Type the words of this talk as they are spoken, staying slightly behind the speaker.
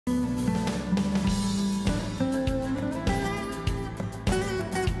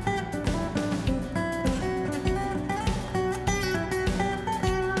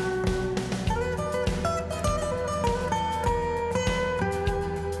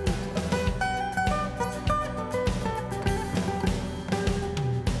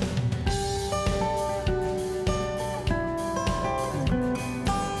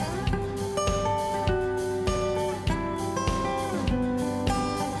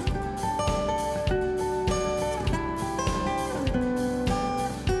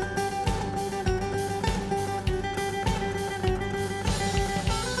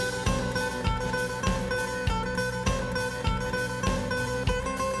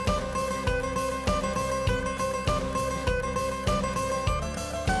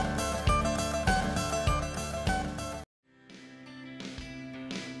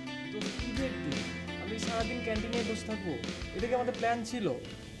বসে থাকবো? এটা কি আমাদের প্ল্যান ছিল?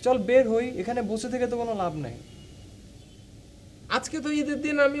 চল বের হই, এখানে বসে থেকে তো কোনো লাভ নাই। আজকে তো ঈদের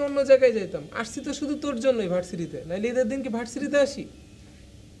দিন আমি অন্য জায়গায় যাইতাম, আসছি তো শুধু তোর জন্যই ভার্সিটিতে, নাইলে ঈদের দিন কি ভার্সিটিতে আসি?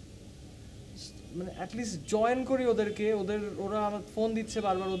 মানে অ্যাটলিস্ট জয়েন করি ওদেরকে, ওরা আমার ফোন দিচ্ছে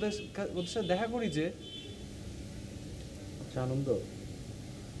বারবার, ওদের সাথে দেখা করি যে। আচ্ছা আনন্দ,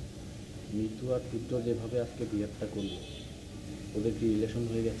 মিতু আর তীব্র যেভাবে আজকে বিয়েটা করলো, ওদের কি রিলেশন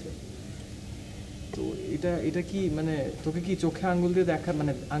হয়ে গেছে? তো এটা কি মানে তোকে কি চোখে আঙ্গুল দিয়ে দেখা,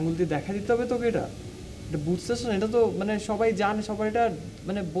 মানে আঙ্গুল দিয়ে দেখা দিতে হবে তোকে? এটা বুঝতেছ না? এটা তো মানে সবাই জানে, সবাই এটা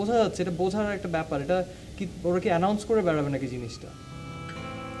মানে বোঝা যাচ্ছে, এটা বোঝার একটা ব্যাপার। এটা কি ওরা কি অ্যানাউন্স করে বেড়াবে নাকি জিনিসটা?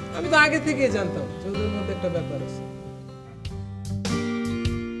 আমি তো আগে থেকেই জানতাম যে ওদের মধ্যে একটা ব্যাপার আছে।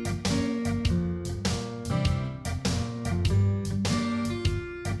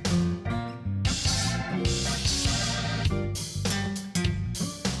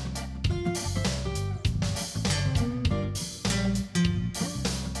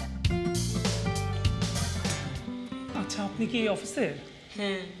 আচ্ছা, আপনি কি অফিসে?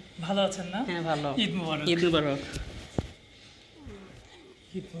 হ্যাঁ। ভালো আছেন না? হ্যাঁ ভালো। ঈদ মুবারক। ঈদ মুবারক।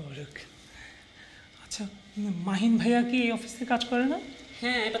 ঈদ মুবারক। আচ্ছা, মাহিন ভাইয়া কি এই অফিসে কাজ করে না?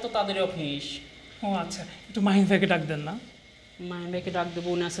 হ্যাঁ, এটা তো তাদের অফিস। ও আচ্ছা, একটু মাহিন ভাইকে ডাক দেন না? মাহিন ভাইকে ডাক দেবো,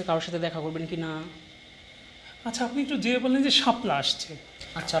 উনি আছে কারোর সাথে দেখা করবেন কি না? আচ্ছা, আপনি একটু যেয়ে বললেন যে শাপলা আসছে।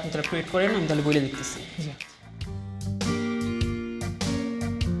 আচ্ছা, আপনি তাহলে ওয়েট করেন, আমি তাহলে বলে দেখতেছি। জি।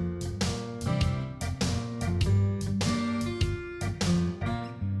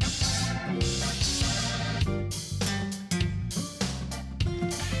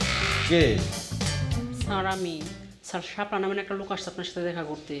 কে? স্যার আমি, স্যার শাপলা নামের একটা লোক আসছে আপনার সাথে দেখা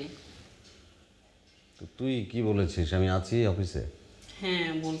করতে। তুই কি বলেছিস? আমি আছি অফিসে। হ্যাঁ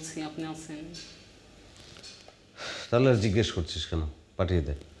বলছি, আপনি আছেন। তাহলে আর জিজ্ঞেস করছিস কেন? পাঠিয়ে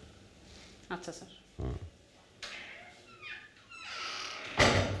দে। আচ্ছা স্যার।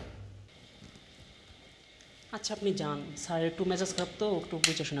 আচ্ছা আপনি যান, স্যার একটু মেজাজ খারাপ তো, একটু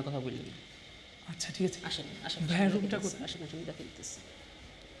বুঝে শুনে কথা বললেন। আচ্ছা ঠিক আছে, আসেন আসেন। ভাইয়ের রুমটা কোথায়? আসেন আসেন, দেখে দিতেছি।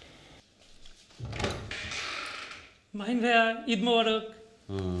 মাহিন ভাইয়া, ঈদ মুবারক।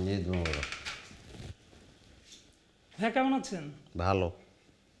 ঈদ মুবারক। ভাইয়া কেমন আছেন? ভালো।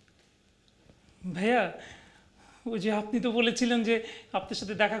 ভাইয়া, ওই যে আপনি তো বলেছিলেন যে আপনার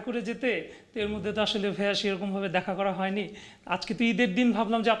সাথে দেখা করে যেতে, তো এর মধ্যে তো আসলে ভাইয়া সেরকমভাবে দেখা করা হয়নি। আজকে তো ঈদের দিন,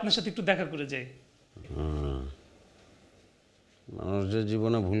 ভাবলাম যে আপনার সাথে একটু দেখা করে যাই। মানুষ যে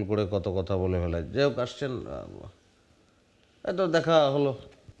জীবনে ভুল করে কত কথা বলে ফেলে। যাই হোক, আসছেন, এত দেখা হলো।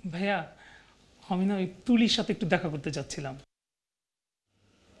 ভাইয়া, আমি না ওই তুলির সাথে একটু দেখা করতে চাচ্ছিলাম।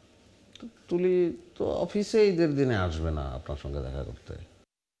 তুলি তো অফিসে ঈদের দিনে আসবে না আপনার সঙ্গে দেখা করতে।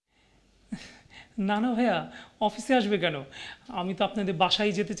 না না ভাইয়া, অফিসে আসবে কেন? আমি তো আপনাদের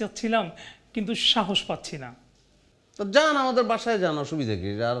বাসায় যেতে চাচ্ছিলাম, কিন্তু সাহস পাচ্ছি না। তো যান, আমাদের বাসায় যান, অসুবিধা কি?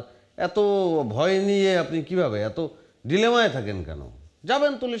 আর এত ভয় নিয়ে আপনি কিভাবে এত ডিলেমায় থাকেন কেন?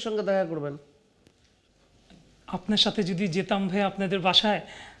 যাবেন, তুলির সঙ্গে দেখা করবেন। আপনার সাথে যদি যেতাম ভাইয়া আপনাদের বাসায়,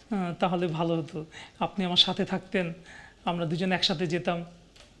 তাহলে ভালো হতো। আপনি আমার সাথে থাকতেন, আমরা দুজন একসাথে যেতাম।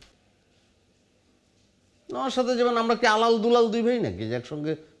 আমার সাথে যেমন আমরা কি আলাল দুলাল দুই ভাই নাকি যে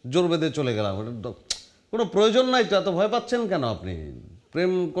একসঙ্গে জোর বেঁধে চলে গেলাম? কোনো প্রয়োজন নাই তো। এত ভয় পাচ্ছেন কেন? আপনি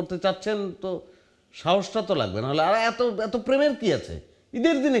প্রেম করতে চাচ্ছেন তো সাহসটা তো লাগবে, নাহলে আর এত এত প্রেমের কি আছে?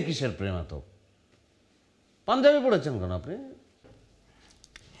 ঈদের দিনে কিসের প্রেম? এত পাঞ্জাবি পড়েছেন কেন আপনি?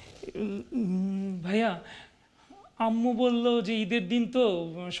 ভাইয়া, আম্মু বললো যে ঈদের দিন তো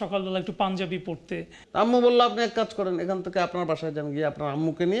সকালবেলা একটু পাঞ্জাবি পরতে। আম্মু বললো আপনি এক কাজ করেন, এখান থেকে আপনার বাসায় যান, গিয়ে আপনার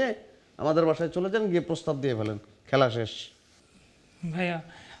আম্মুকে নিয়ে আমাদের বাসায় চলে যান, গিয়ে প্রস্তাব দিয়ে ফেলেন, খেলা শেষ। ভাইয়া,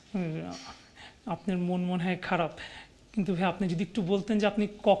 আপনার মন মনে হয় খারাপ, কিন্তু ভাই আপনি যদি একটু বলতেন যে আপনি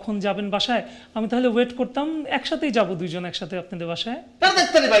কখন যাবেন বাসায়, আমি তাহলে ওয়েট করতাম, একসাথেই যাবো দুইজন একসাথে আপনাদের বাসায়। তার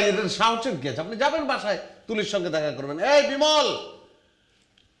দেখতে ভাই, এদের সাহসের কি আছে? আপনি যাবেন বাসায়, তুলির সঙ্গে দেখা করবেন। এই বিমল,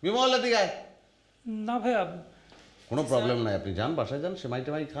 বিমল এদিকে আয়। না ভাইয়া, কোনো প্রবলেম নাই, আপনি যান, বাসায় যান, সেমাই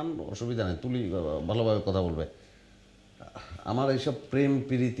টেমাই খান, অসুবিধা নেই। তুলি ভালোভাবে কথা বলবে। আমার এইসব প্রেম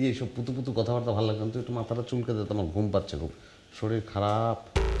প্রীতি, এইসব পুতু পুতু কথাবার্তা ভালো লাগে না। তুই একটু মাথাটা চুলকে দে, আমার ঘুম পাচ্ছে খুব, শরীর খারাপ।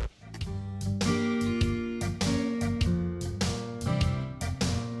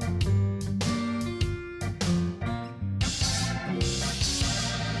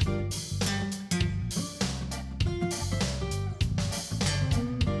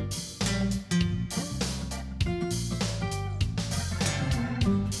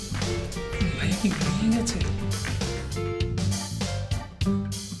 ভাইয়া কি ঘুমিয়ে গেছে?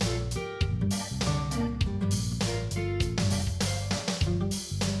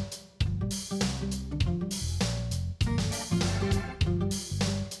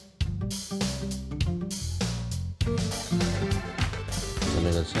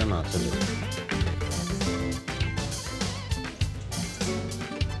 আসে না ছেলে।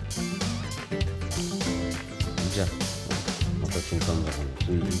 যা অত চিন্তা যখন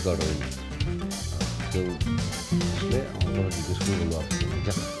তুই গড় হয়ে না, কেউ আসলে আমার ঘরে জিজ্ঞেস করে বলবো আসছি না।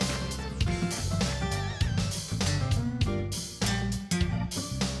 যা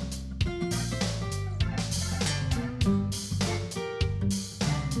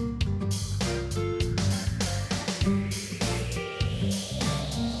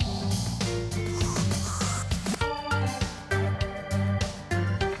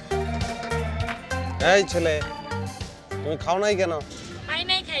এই ছেলে, তুমি খাও নাই কেন? খাই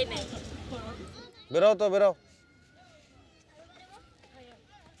নাই বেরো তো বেরো।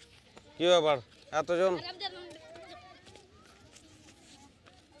 কি ব্যাপার এতজন?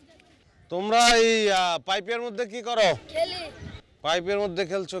 তোমরা এই পাইপের মধ্যে কি করো? পাইপের মধ্যে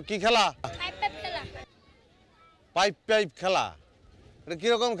খেলছো? কি খেলা? পাইপ পাইপ খেলা? এটা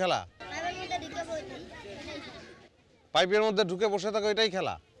কিরকম খেলা? পাইপের মধ্যে ঢুকে বসে থাকো, এটাই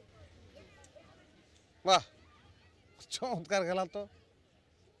খেলা? বাহ, চমৎকার খেলা তো।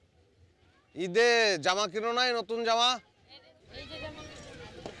 ঈদে জামা কিনো নাই? নতুন জামা?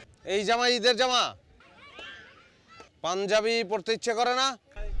 এই জামা ঈদের জামা? পাঞ্জাবি পরতে ইচ্ছে করে না?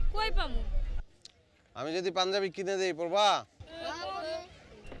 কই পামু? আমি যদি পাঞ্জাবি কিনে দেই পরবা?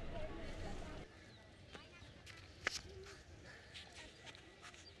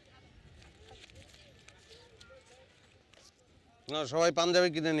 না, সবাই পাঞ্জাবি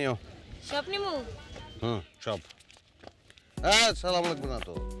কিনে নিও। সব নিমু? সব। হ্যাঁ, সালাম লাগবে না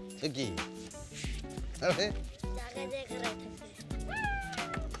তো। এ কি? আরে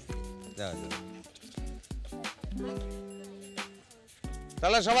যাও যাও।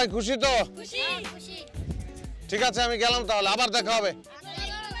 তাহলে সবাই খুশি তো? খুশি। ঠিক আছে, আমি গেলাম তাহলে, আবার দেখা হবে।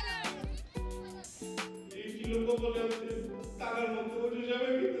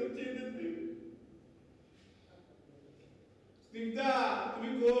 তুমি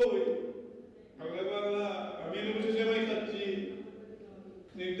কই? বাংলা আমি এনে বসে সেবাই খাচ্ছি।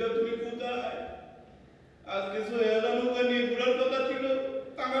 স্নিগ্ধা তুমি কোথায়? আজকে সোহেল নৌকা নিয়ে ঘোরার কথা ছিল,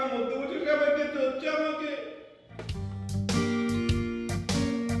 টাকার মধ্যে বসে সেবাই খেতে হচ্ছে আমাকে।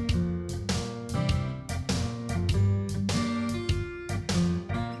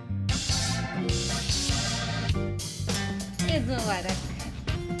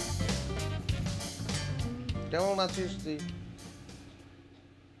 কেমন আছিস তুই?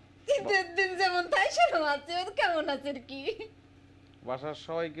 ঈদের দিন যেমন তাই সেরকম আছে। কেমন আছেন কি? বাসার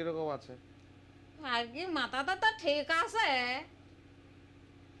সবাই কিরকম আছে? আর কি মাথাটা তো ঠিক আছে।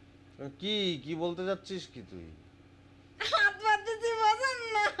 কি কি বলতে যাচ্ছিস কি তুই? হাত পাততেছি বোঝেন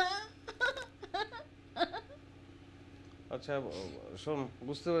না। আচ্ছা শোন,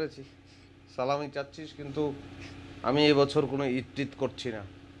 বুঝতে পেরেছি সালামি চাচ্ছিস, কিন্তু আমি এবছর কোনো ঈদ টিদ করছি না,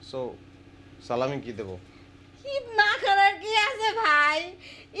 সো সালামি কি দেবো? ঈদ না করার কি আছে ভাই?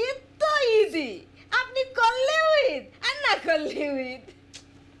 ঈদ তো ঈদই, আপনি করলেও ঈদ আর না করলেও ঈদ।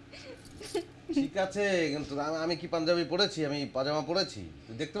 ঠিক আছে, কিন্তু আমি কি পাঞ্জাবি পরেছি? আমি পাজামা পরেছি,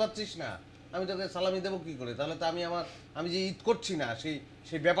 তুই দেখতে পাচ্ছিস না? আমি তোকে সালামি দেবো কি করে? তাহলে তো আমি যে ঈদ করছি না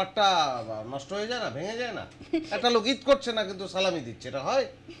সেই ব্যাপারটা নষ্ট হয়ে যায় না, ভেঙে যায় না? একটা লোক ঈদ করছে না কিন্তু সালামি দিচ্ছে, এটা হয়?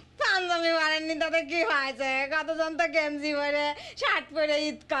 পাঞ্জাবি মারেননি তাতে কি হয়েছে? কতজন তো গেঞ্জি পরে শার্ট পরে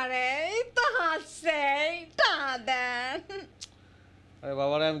ঈদ করে, ঈদ তো হচ্ছে। টা দেন। আরে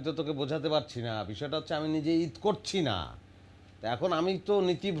বাবারে, আমি তো তোকে বোঝাতে পারছি না। বিষয়টা হচ্ছে আমি নিজে ঈদ করছি না, তা এখন আমি তো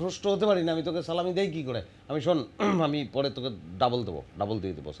নীতিভ্রষ্ট হতে পারি না। আমি তোকে সালামি দেই কি করে? আমি শোন, আমি পরে তোকে ডাবল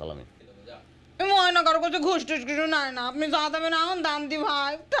দিয়ে দেবো সালামি। ময়না কারো কাছে ঘুষ টুস কিছু নাই না, আপনি যা দেবেন এখন দাম দি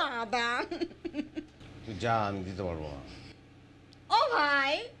ভাই। টা দেন। তুই যা, আমি দিতে পারবো না। ও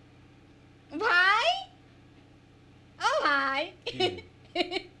ভাই, ভাই, ও ভাই,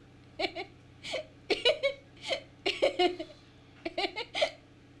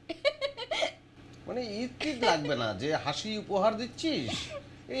 মানে ঈদ টিদ লাগবে না, যে হাসি উপহার দিচ্ছিস,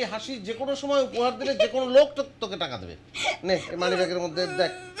 এই হাসি যে কোনো সময় উপহার দিলে যে কোনো লোক তোকে টাকা দেবে। নে, মানি ব্যাগের মধ্যে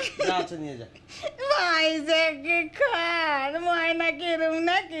দেখ যা আছে নিয়ে যা। ভাই যে কি খার ময়না কিরম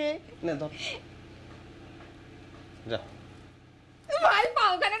নাকি? নে ধর, যা। ভাই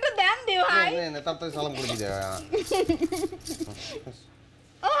পাওখানে একটু দেন দি ভাই। নে তাড়াতাড়ি সালাম করে দিয়ে যা।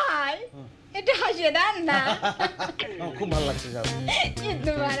 ও ভাই একটু হাসিয়ে দেন না। আমার খুব ভালো লাগছে, যা। ঈদ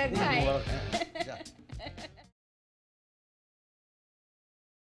মুবারক ভাই। যা।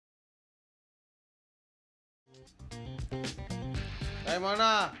 এই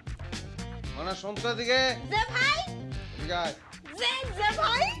ময়না শোন তো এদিকে। যে ভাই, এদিকে আয়। যে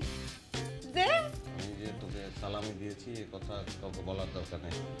ভাই, যে আমি যে তোকে সালামি দিয়েছি এ কথা কাউকে বলার দরকার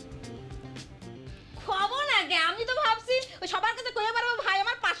নেই। খবর নাকি? আমি তো ভাবছি ওই সবার কাছে কইয়া পারবো ভাই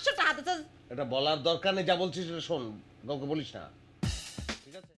আমার 500 টাকা দিতে। এটা বলার দরকার নেই, যা বলছিস সেটা শোন, কাউকে বলিস না,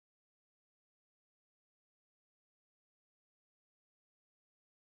 ঠিক আছে?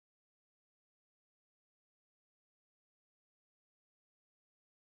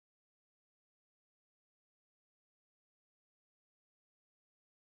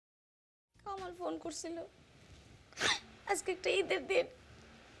 কামাল ফোন করছিল আজকে একটা ঈদের দিন,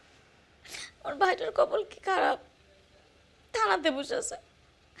 ওর ভাইটার কপাল কি খারাপ, থানাতে বসে আছে।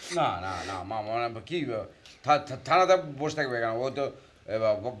 না না না মা মানে কি থানাতে বসে থাকবে কেন? ও তো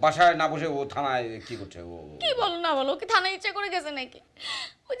বাসায় না বসে ও থানায় কি করছে? ও কি বলো না বলো, কি থানায় ইচ্ছা করে গেছে নাকি?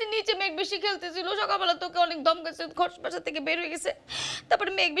 ওই যে নিচে মেঘ বৃষ্টি খেলতেছিল, সকালবেলা তোকে অনেক দম গেছে, ঘর বাসা থেকে বের হয়ে গেছে,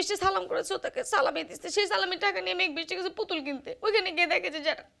 তারপরে মেঘ বৃষ্টি সালাম করেছে, তাকে সালামি দিচ্ছে, সেই সালামির টাকা নিয়ে মেঘ বৃষ্টি গেছে পুতুল কিনতে, ওইখানে গিয়ে দেখেছে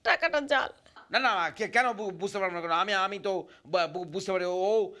যে টাকাটা জাল। না না কেন বুঝতে পারবো না কেন? আমি তো বুঝতে পারি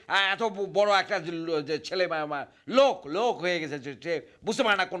ও এত বড় একটা ছেলে লোক লোক হয়ে গেছে, সে বুঝতে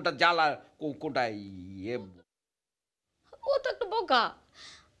পারে না কোনটা জাল আর কোনটা ইয়ে। ও তো একটা বোকা,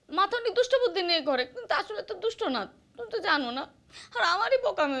 মাথা অনেক দুষ্ট বুদ্ধি নিয়ে করে, কিন্তু আসলে তো দুষ্ট না, তুমি তো জানো না। আর আমারই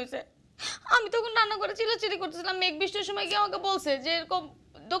বোকামি হয়েছে, আমি তখন রান্না করে চিল্লাচিল্লি করতেছিলাম, মেঘ বৃষ্টির সময় গিয়ে আমাকে বলছে যে এরকম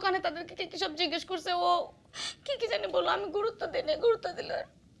দোকানে তাদেরকে কি সব জিজ্ঞেস করছে, ও কি জানি বললো, আমি গুরুত্ব দিই, গুরুত্ব দিল।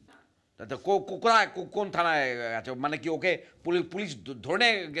 কোথায় কোন থানায় আছে? মানে কি ওকে পুলিশ ধরে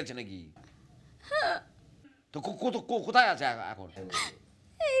নিয়ে গেছে নাকি? হ্যাঁ। তো কোথায় আছে এখন?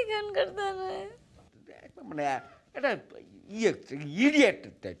 এইখানকার থানায়। মানে এটা ইডিয়েট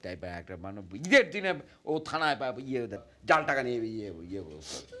টাইপের একটা, মানে ঈদের দিনে ও থানায় ইয়ে জাল টাকা নিয়ে ইয়ে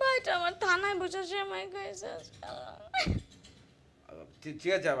ভাইটা আমার থানায় বসে সময় গেছে।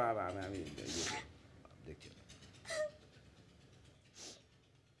 ঠিক আছে আমি দেখছি।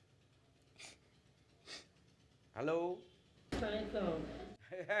 হ্যালো,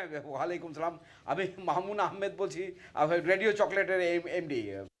 হ্যাঁ ওয়ালাইকুম সালাম, আমি মাহমুদ আহমেদ বলছি, রেডিও চকলেটের এমডি।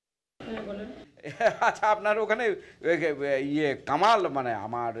 আচ্ছা, আপনার ওখানে ইয়ে কামাল মানে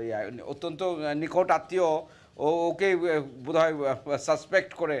আমার অত্যন্ত নিকট আত্মীয়, ওকে বোধহয়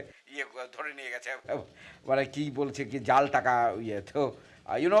সাসপেক্ট করে ইয়ে ধরে নিয়ে গেছে, মানে কি বলছে কি জাল টাকা ইয়ে। তো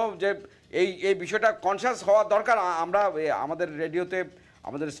ইউনো যে এই বিষয়টা কনসিয়াস হওয়া দরকার। আমরা আমাদের রেডিওতে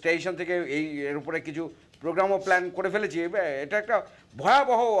আমাদের স্টেশন থেকে এর উপরে কিছু প্রোগ্রামও প্ল্যান করে ফেলেছি। এটা একটা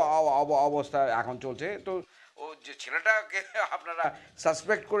ভয়াবহ অবস্থা এখন চলছে। তো ও যে ছেলেটাকে আপনারা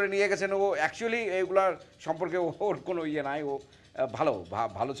সাসপেক্ট করে নিয়ে গেছেন, ও অ্যাকচুয়ালি এইগুলার সম্পর্কে ওর কোনো ইয়ে নাই, ও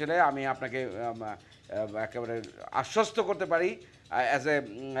ভালো ছেলে। আমি আপনাকে একেবারে আশ্বস্ত করতে পারি as a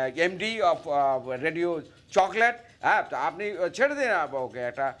MD of radio chocolate. হ্যাঁ, আপনি ছেড়ে দিন ওকে,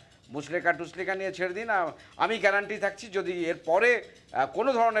 একটা মুসলেকা টুসলেকা নিয়ে ছেড়ে দিন। আমি গ্যারান্টি থাকছি যদি এর পরে কোনো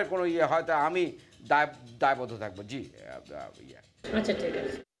ধরনের কোনো ইয়ে হয় তা আমি দায়বদ্ধ থাকবো। জি ইয়ে, আচ্ছা ঠিক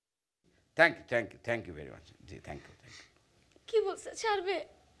আছে, thank you very much. G thank you. কি বলছে ছাড়বে?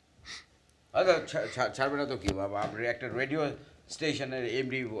 আচ্ছা ছাড়বে না তো কি বাবা, আপনি একটা রেডিও স্টেশনের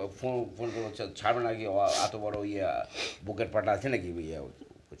এমডি ফোন করে ছাড়বে না কি? এত বড় ইয়ে বুকের পাটা আছে নাকি ইয়ে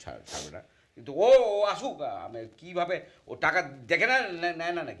ছাড়বে না? কিন্তু ও আসুক, আমি কীভাবে ও টাকা দেখে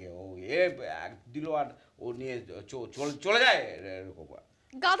নেয় না নাকি? ও দিল আর ও নিয়ে চলে যায় এরকম।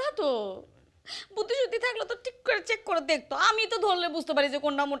 গাধা তো, বুদ্ধি শুদ্ধি থাকলে তো ঠিক করে চেক করে দেখতো। আমি তো ধরলে বুঝতে পারি যে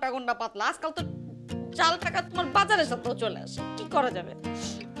কোনটা মোটা কোনটা পাতলা। আজকাল তো চাল টাকা তোমার বাজারের সাথেও চলে আসে, কি করা যাবে?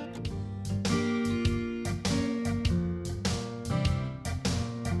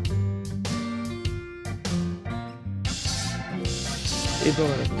 ঈদ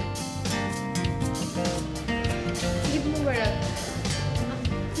মোবারক। ঈদ মোবারক।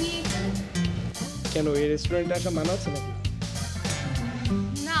 কেন এই রেস্টুরেন্টে আসা মানা আছে নাকি?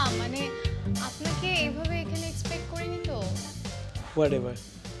 না মানে আপনাকে এইভাবে এখানে এক্সপেক্ট করিনি তো। হোয়াটএভার।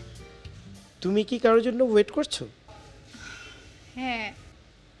 তুমি কি কারোর জন্য ওয়েট করছো? হ্যাঁ।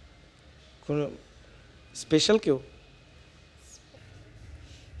 কোনো স্পেশাল কেউ?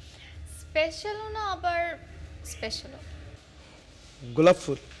 স্পেশালও না আবার স্পেশালও। গোলাপ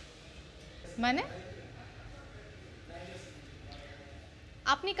ফুল মানে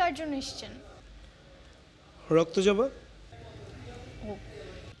আপনি কার জন্য এসেছেন? রক্ত জবা।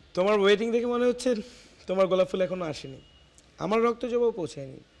 তোমার ওয়েটিং দেখে মনে হচ্ছে তোমার গোলাপ ফুল এখনো আসেনি, আমার রক্ত জবাও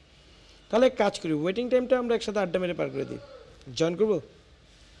পৌঁছায়নি। তাহলে এক কাজ করি, ওয়েটিং টাইমটা আমরা একসাথে আড্ডা মেরে পার করে দিই। জয়েন করবো?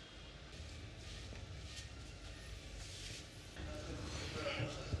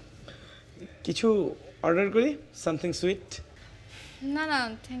 কিছু অর্ডার করি, সামথিং সুইট। না না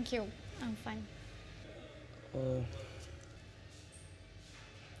thank you, I am fine. ও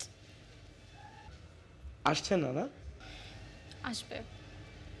আসছে না? না আসবে।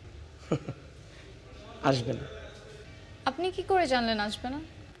 আসবে না? আপনি কি করে জানলেন আসবে না?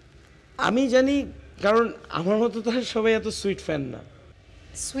 আমি জানি কারণ আমার মতো তো আর সবাই এত সুইট ফ্যান না।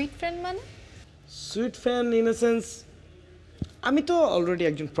 সুইট ফ্রেন্ড মানে? Sweet fan in a sense, আমি তো অলরেডি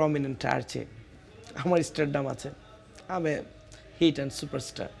একজন প্রমিনেন্ট আর্চে, আমার স্টারডাম আছে, আমি হিট অ্যান্ড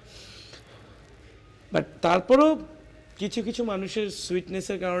সুপারস্টার। বাট তারপরও কিছু কিছু মানুষের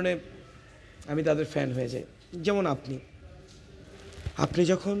সুইটনেসের কারণে আমি তাদের ফ্যান হয়ে যাই। যেমন আপনি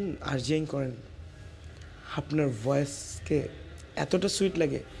যখন আর্জিং করেন, আপনার ভয়েসকে এতটা সুইট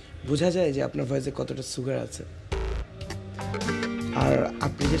লাগে, বোঝা যায় যে আপনার ভয়েসে কতটা সুগার আছে। আর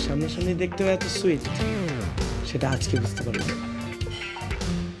আপনি যে সামনাসামনি দেখতে হয় এত সুইট, সেটা আজকে বুঝতে পারবেন।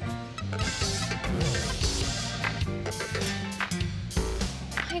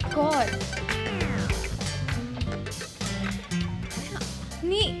 মাই গড,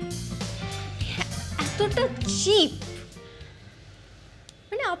 আপনি এতটা চিপ!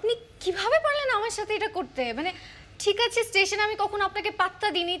 মানে আপনি কিভাবে পারলেন আমার সাথে এটা করতে? মানে ঠিক আছে, স্টেশনে আমি কখনো আপনাকে পাত্তা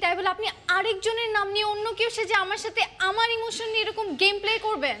দিইনি, তাই বলে আপনি আরেকজনের নাম নিয়ে অন্য কেউ সেজে আমার সাথে আমার ইমোশন নিয়ে এরকম গেম প্লে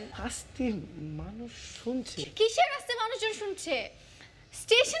করবেন? আস্তে মানুষ শুনছে। কিসের আস্তে মানুষজন শুনছে?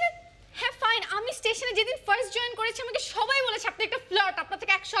 স্টেশনে, হ্যাঁ ফাইন, আমি স্টেশনে যেদিন ফার্স্ট জয়েন করেছি আমাকে সবাই বলেছে আপনি একটা ফ্লার্ট, আপনার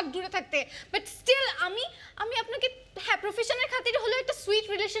থেকে 100 হাত দূরে থাকতে। বাট স্টিল আমি আপনাকে, হ্যাঁ প্রফেশনের খাতিরে হলেও একটা সুইট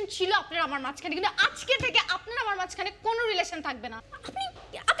রিলেশন ছিল আপনার আমার মাঝখানে, কিন্তু আজকে থেকে আপনার আমার মাঝখানে কোনো রিলেশন থাকবে না। আপনি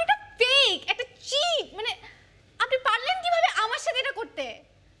একটা ফেক, একটা চিট। মানে আপনি পারলেন কিভাবে আমার সাথে এটা করতে?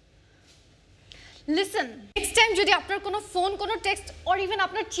 লিসেন, নেক্সট টাইম যদি আপনার কোনো ফোন, কোনো টেক্সট অর ইভেন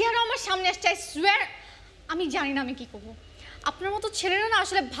আপনার চেহারা আমার সামনে আসছে, আই সোয়্যার আমি জানি না আমি কি করব। আপনার মতো ছেলেরা না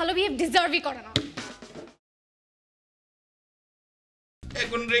আসলে ভালো বিহেভ ডিজার্ভই করে না।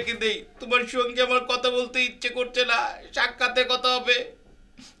 এখন রেখে দেই, তোমার সঙ্গে আমার কথা বলতে ইচ্ছে করছে না, সাক্ষাতে কথা হবে।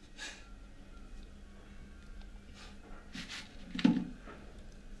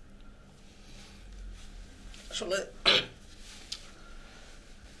 আসলে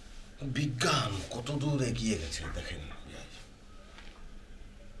বিজ্ঞান কত দূর এগিয়ে গেছে দেখেন,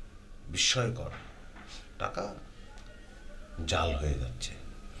 বিস্ময়কর। টাকা জাল হয়ে যাচ্ছে,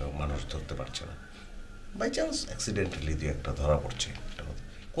 মানুষ ধরতে পারছে না, বাই চান্স অ্যাক্সিডেন্টালি দিয়ে একটা ধরা পড়ছে।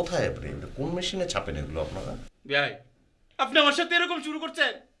 কোথায় আপনি কোন মেশিনে ছাপেন এগুলো আপনারা? ভাই আপনি আমার সাথে এরকম শুরু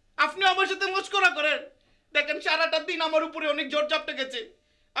করছেন? আপনি আমার সাথে মস্করা করেন? দেখেন সারাটা দিন আমার উপরে অনেক জোর চাপটা গেছে।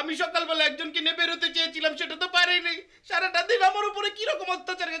 আমি সকালবেলা একজনকে নিয়ে বেরোতে চেয়েছিলাম, সেটা তো পারিনি। সারাটা দিন আমার উপরে কিরকম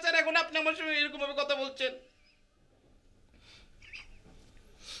অত্যাচার গেছে, আর এখন আপনি আমার সঙ্গে এরকম ভাবে কথা বলছেন?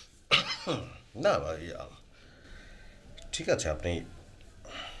 না ভাই, ঠিক আছে, আপনি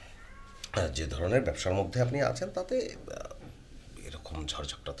যে ধরনের ব্যবসার মধ্যে আপনি আছেন তাতে এরকম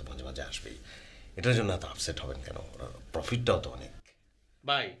ঝড়ঝাপটা তো মাঝে মাঝে আসবেই। এটার জন্য এত আপসেট হবেন কেন? প্রফিটটাও তো অনেক।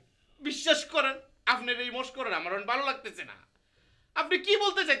 ভাই বিশ্বাস করেন, আপনার এই মস্করা আমার ভালো লাগতেছে না। আপনি কি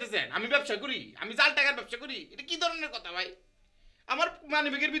বলতে চাইতেছেন? আমি ব্যবসা করি, আমি জাল টাকার ব্যবসা করি? এটা কি ধরনের কথা ভাই? আমার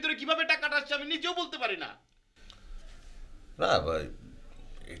মানিব্যাগের ভিতরে কিভাবে টাকাটা আসছে আমি নিজেও বলতে পারি না। না ভাই,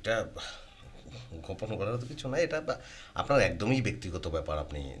 এটা গোপন করার তো কিছু নাই, এটা আপনার একদমই ব্যক্তিগত ব্যাপার।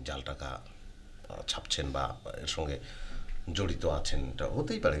 আপনি জাল টাকা ছাপছেন বা এর সঙ্গে জড়িত আছেন, এটা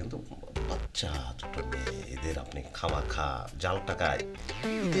হতেই পারে, কিন্তু বাচ্চা ছোট মেয়ে, এদের আপনি খামাখা জাল টাকায়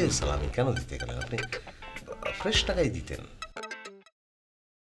ঈদের সালামি কেন দিতে গেলেন? আপনি ফ্রেশ টাকাই দিতেন।